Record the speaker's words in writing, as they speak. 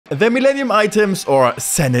The Millennium items, or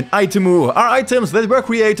Senin Itemu, are items that were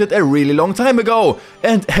created a really long time ago,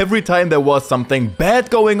 and every time there was something bad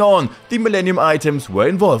going on, the Millennium items were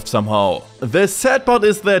involved somehow. The sad part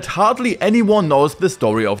is that hardly anyone knows the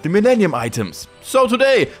story of the Millennium items. So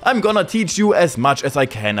today I'm gonna teach you as much as I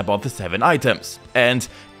can about the 7 items. And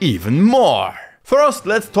even more! First,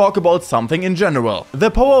 let's talk about something in general.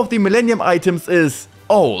 The power of the Millennium items is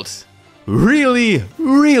old. Really,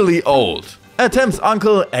 really old. Atem's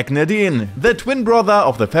uncle, Akhenaten, the twin brother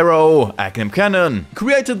of the pharaoh, Akhenaten,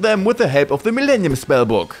 created them with the help of the Millennium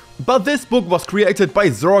spellbook. But this book was created by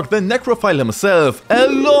Zork the Necrophile himself a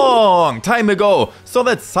long time ago, so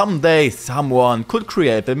that someday someone could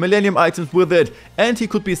create the Millennium items with it and he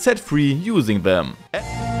could be set free using them.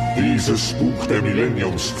 Dieses Buch der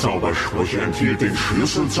Millenniums-Zaubersprüche enthielt den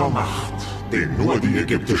Schlüssel zur Macht, den nur die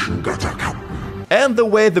ägyptischen Götter kannten. And the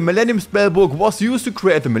way the Millennium spellbook was used to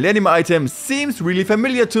create the Millennium items seems really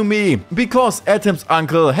familiar to me, because Atem's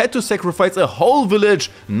uncle had to sacrifice a whole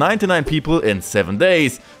village, 99 people in 7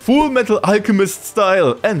 days, Full Metal Alchemist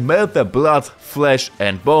style, and melt their blood, flesh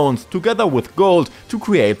and bones together with gold to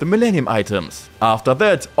create the Millennium items. After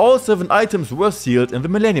that, all 7 items were sealed in the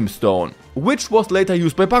Millennium Stone, which was later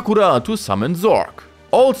used by Bakura to summon Zork.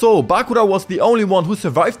 Also, Bakura was the only one who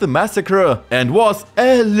survived the massacre and was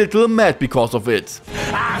a little mad because of it.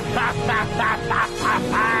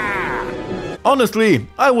 Honestly,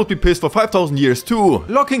 I would be pissed for 5000 years too,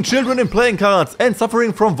 locking children in playing cards and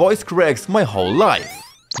suffering from voice cracks my whole life.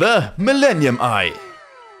 The Millennium Eye.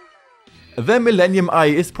 The Millennium Eye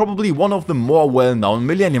is probably one of the more well-known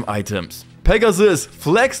Millennium items. Pegasus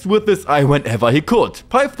flexed with this eye whenever he could.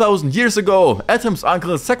 5000 years ago, Atem's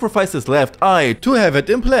uncle sacrificed his left eye to have it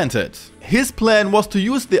implanted. His plan was to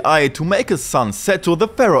use the eye to make his son Seto the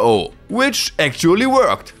pharaoh, which actually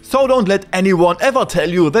worked. So don't let anyone ever tell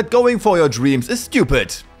you that going for your dreams is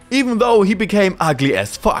stupid, even though he became ugly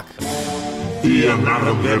as fuck. Ihr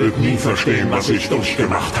Narren werdet nie verstehen, was ich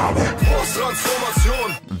durchgemacht habe.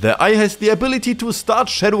 The eye has the ability to start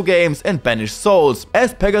shadow games and banish souls,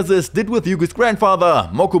 as Pegasus did with Yugi's grandfather,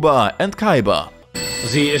 Mokuba and Kaiba.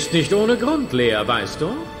 Sie ist nicht ohne Grund leer, weißt du?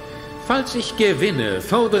 Falls ich gewinne,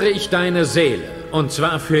 fordere ich deine Seele, und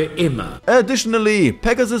zwar für immer. Additionally,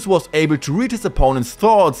 Pegasus was able to read his opponent's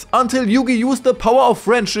thoughts until Yugi used the power of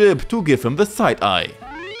friendship to give him the side eye.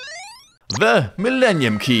 The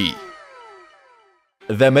Millennium Key.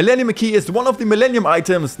 The Millennium Key is one of the Millennium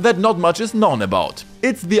items that not much is known about.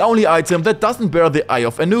 It's the only item that doesn't bear the Eye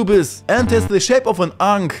of Anubis and has the shape of an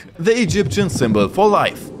Ankh, the Egyptian symbol for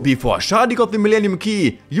life. Before Shadi got the Millennium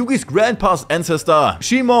Key, Yugi's grandpa's ancestor,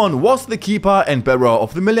 Shimon, was the keeper and bearer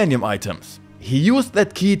of the Millennium items. He used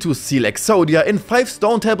that key to seal Exodia in 5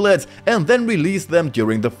 stone tablets and then released them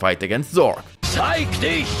during the fight against Zork. Zeig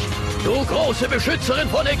dich, du große Beschützerin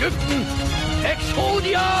von Ägypten!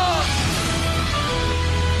 Exodia!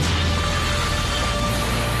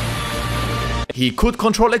 He could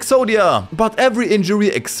control Exodia, but every injury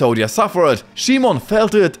Exodia suffered, Shimon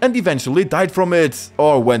felt it and eventually died from it,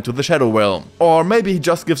 or went to the Shadow Realm. Or maybe he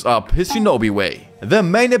just gives up his shinobi way. The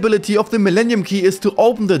main ability of the Millennium Key is to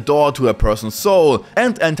open the door to a person's soul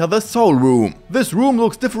and enter the Soul Room. This room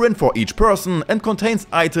looks different for each person and contains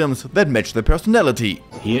items that match their personality.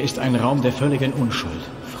 Hier ist ein Raum der völligen Unschuld,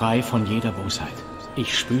 frei von jeder Bosheit.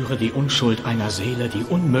 Ich spüre die Unschuld einer Seele, die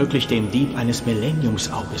unmöglich dem Dieb eines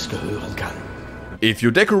Millenniumsauges gehören kann. If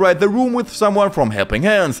you decorate the room with someone from Helping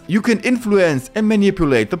Hands, you can influence and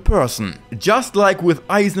manipulate the person. Just like with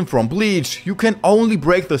Eisen from Bleach, you can only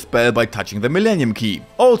break the spell by touching the Millennium Key.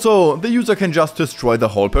 Also, the user can just destroy the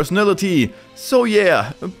whole personality. So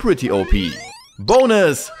yeah, pretty OP.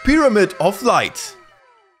 Bonus: Pyramid of Light.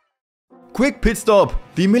 Quick pit stop: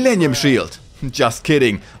 the Millennium Shield. Just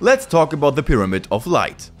kidding, let's talk about the Pyramid of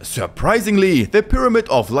Light. Surprisingly, the Pyramid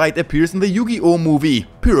of Light appears in the Yu-Gi-Oh movie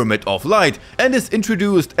Pyramid of Light and is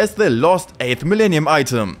introduced as the lost 8th Millennium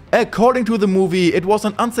item. According to the movie, it was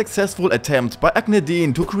an unsuccessful attempt by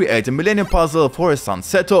Akhenaten to create a Millennium puzzle for his son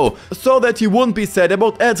Seto, so that he wouldn't be sad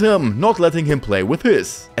about Atem not letting him play with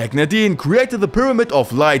his. Akhenaten created the Pyramid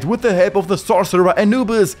of Light with the help of the sorcerer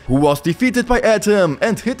Anubis, who was defeated by Atem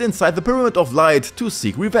and hid inside the Pyramid of Light to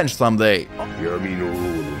seek revenge someday.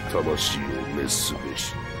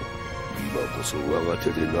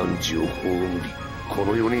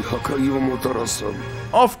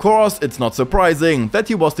 Of course, it's not surprising that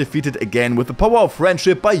he was defeated again with the power of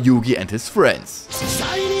friendship by Yugi and his friends.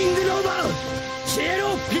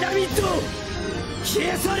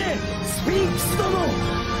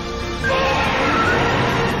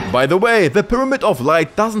 By the way, the Pyramid of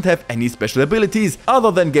Light doesn't have any special abilities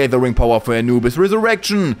other than gathering power for Anubis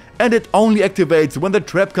Resurrection, and it only activates when the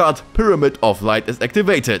trap card Pyramid of Light is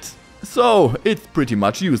activated. So it's pretty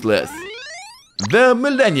much useless. The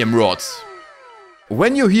Millennium Rod.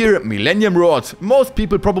 When you hear Millennium Rod, most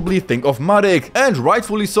people probably think of Marik, and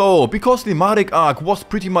rightfully so, because the Marik arc was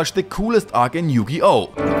pretty much the coolest arc in Yu-Gi-Oh!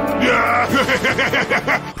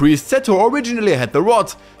 Priest Seto originally had the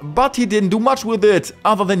rod, but he didn't do much with it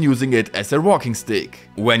other than using it as a walking stick.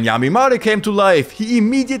 When Yami Marik came to life, he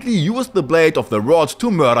immediately used the blade of the rod to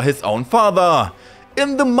murder his own father.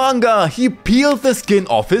 In the manga, he peeled the skin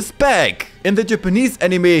off his back. In the Japanese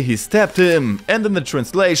anime, he stabbed him, and in the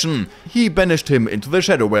translation, he banished him into the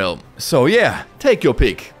Shadow Realm. So yeah, take your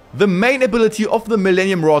pick. The main ability of the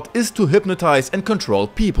Millennium Rod is to hypnotize and control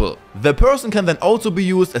people. The person can then also be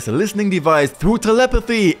used as a listening device through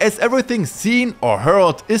telepathy, as everything seen or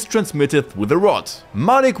heard is transmitted through the rod.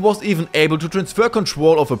 Marik was even able to transfer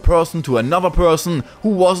control of a person to another person who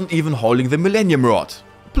wasn't even holding the Millennium Rod.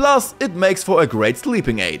 Plus, it makes for a great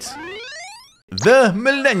sleeping aid. The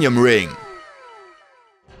Millennium Ring.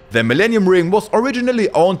 The Millennium Ring was originally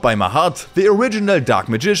owned by Mahat, the original Dark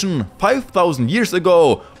Magician, 5000 years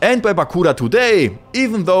ago, and by Bakura today,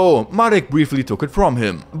 even though Marik briefly took it from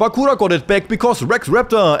him. Bakura got it back because Rex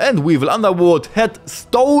Raptor and Weevil Underwood had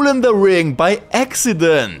stolen the ring by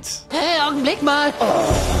accident. Hey, Augenblick mal!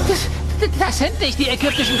 Das sind nicht die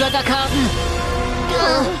ägyptischen Götterkarten!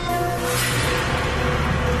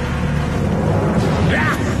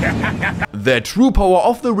 The true power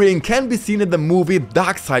of the ring can be seen in the movie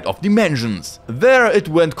Dark Side of Dimensions. There it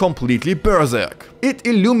went completely berserk. It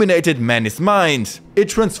illuminated Manny's mind, it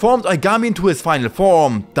transformed Aigami into his final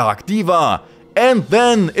form, Dark Diva, and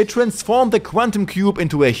then it transformed the Quantum Cube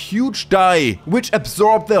into a huge die, which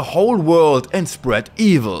absorbed the whole world and spread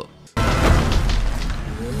evil.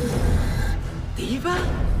 Diva?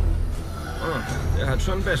 Oh, der hat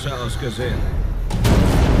schon besser ausgesehen.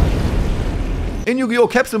 In Yu-Gi-Oh!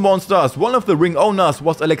 Capsule Monsters, one of the ring owners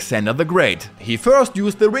was Alexander the Great. He first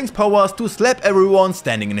used the ring's powers to slap everyone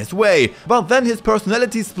standing in his way, but then his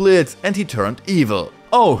personality split and he turned evil.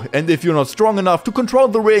 Oh, and if you're not strong enough to control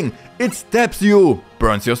the ring, it stabs you,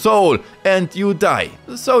 burns your soul, and you die.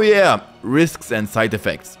 So yeah, risks and side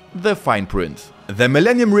effects. The fine print. The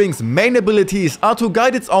Millennium Ring's main abilities are to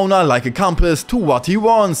guide its owner like a compass to what he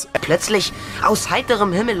wants. Plötzlich, aus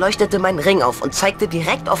heiterem Himmel leuchtete mein Ring auf und zeigte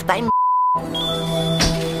direkt auf dein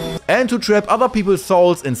and to trap other people's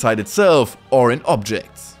souls inside itself or in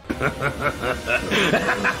objects.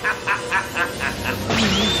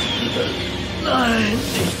 Nein,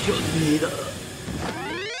 nicht schon wieder.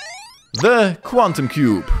 The Quantum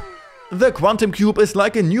Cube. The Quantum Cube is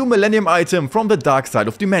like a new Millennium item from the Dark Side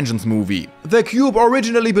of Dimensions movie. The cube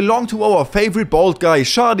originally belonged to our favorite bald guy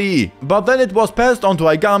Shadi, but then it was passed on to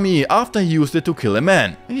Aigami after he used it to kill a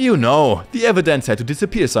man. You know, the evidence had to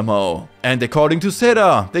disappear somehow. And according to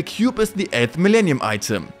Seda, the cube is the 8th Millennium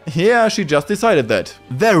item. Yeah, she just decided that.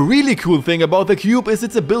 The really cool thing about the cube is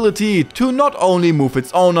its ability to not only move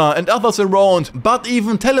its owner and others around, but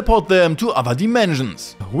even teleport them to other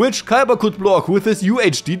dimensions, which Kaiba could block with his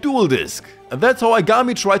UHD dual disc. That's how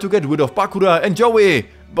Aigami tried to get rid of Bakura and Joey,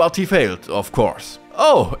 but he failed, of course.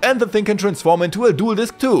 Oh, and the thing can transform into a dual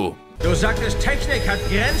disc too. Du sagtest, Technik hat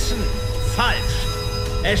Grenzen? Falsch.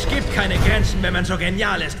 Es gibt keine Grenzen, wenn man so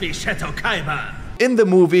genial ist wie Seto Kaiba. In the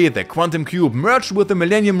movie, the Quantum Cube merged with the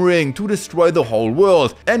Millennium Ring to destroy the whole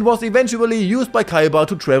world and was eventually used by Kaiba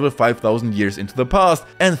to travel 5000 years into the past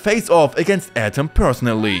and face off against Atom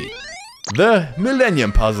personally. The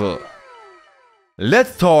Millennium Puzzle.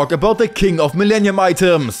 Let's talk about the king of Millennium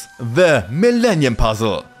items, the Millennium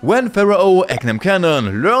Puzzle. When Pharaoh Agnem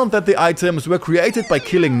Cannon learned that the items were created by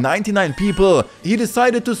killing 99 people, he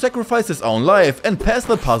decided to sacrifice his own life and pass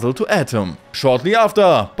the puzzle to Atom. Shortly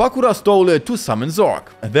after, Bakura stole it to summon Zorg.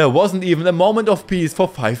 There wasn't even a moment of peace for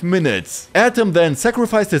 5 minutes. Atom then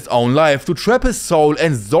sacrificed his own life to trap his soul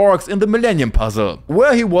and Zorg's in the Millennium Puzzle,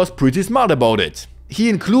 where he was pretty smart about it. He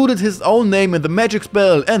included his own name in the magic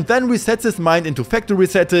spell and then resets his mind into factory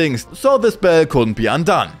settings, so the spell couldn't be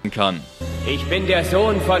undone. Ich bin der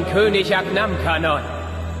Sohn von König Agnamkanon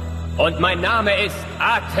und mein Name ist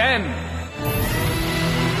Atem.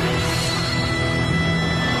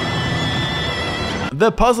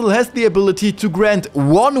 The puzzle has the ability to grant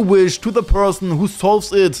one wish to the person who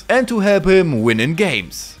solves it and to help him win in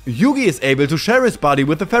games. Yugi is able to share his body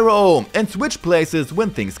with the pharaoh and switch places when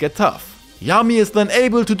things get tough. Yami is then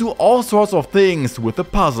able to do all sorts of things with the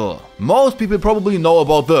puzzle. Most people probably know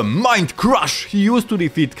about the Mind Crush he used to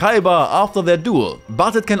defeat Kaiba after their duel,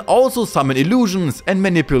 but it can also summon illusions and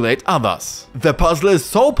manipulate others. The puzzle is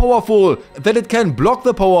so powerful that it can block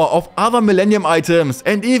the power of other Millennium items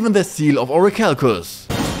and even the seal of Orichalcus.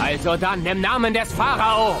 Also dann im Namen des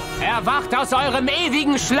Pharao, erwacht aus eurem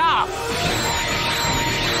ewigen Schlaf!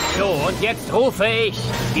 So, und jetzt rufe ich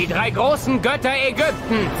die 3 großen Götter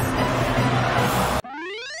Ägyptens!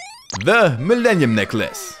 The Millennium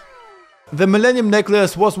Necklace. The Millennium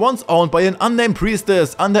Necklace was once owned by an unnamed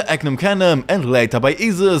priestess under Agnum Canem and later by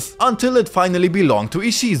Isis, until it finally belonged to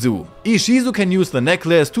Ishizu. Ishizu can use the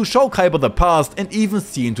necklace to show Kaiba the past and even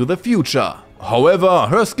see into the future. However,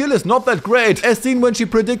 her skill is not that great, as seen when she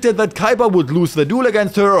predicted that Kaiba would lose the duel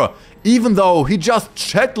against her, even though he just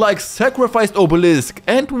chat-like sacrificed Obelisk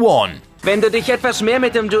and won. Wenn du dich etwas mehr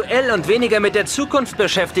mit dem Duell und weniger mit der Zukunft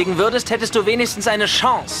beschäftigen würdest, hättest du wenigstens eine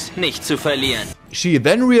Chance, nicht zu verlieren. She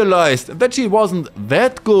then realized that she wasn't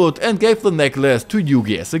that good and gave the necklace to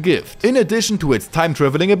Yugi as a gift. In addition to its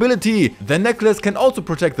time-traveling ability, the necklace can also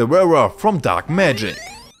protect the wearer from dark magic.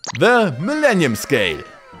 The Millennium Scale.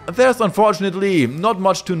 There's unfortunately not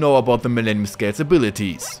much to know about the Millennium Scale's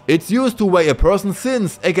abilities. It's used to weigh a person's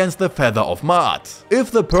sins against the feather of Ma'at. If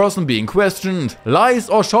the person being questioned lies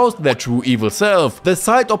or shows their true evil self, the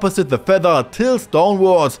side opposite the feather tilts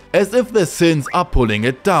downwards as if the sins are pulling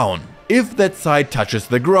it down. If that side touches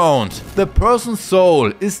the ground, the person's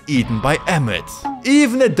soul is eaten by Emmet.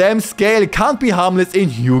 Even a damn scale can't be harmless in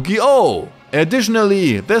Yu-Gi-Oh!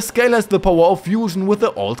 Additionally, the scale has the power of fusion with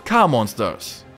the old car monsters.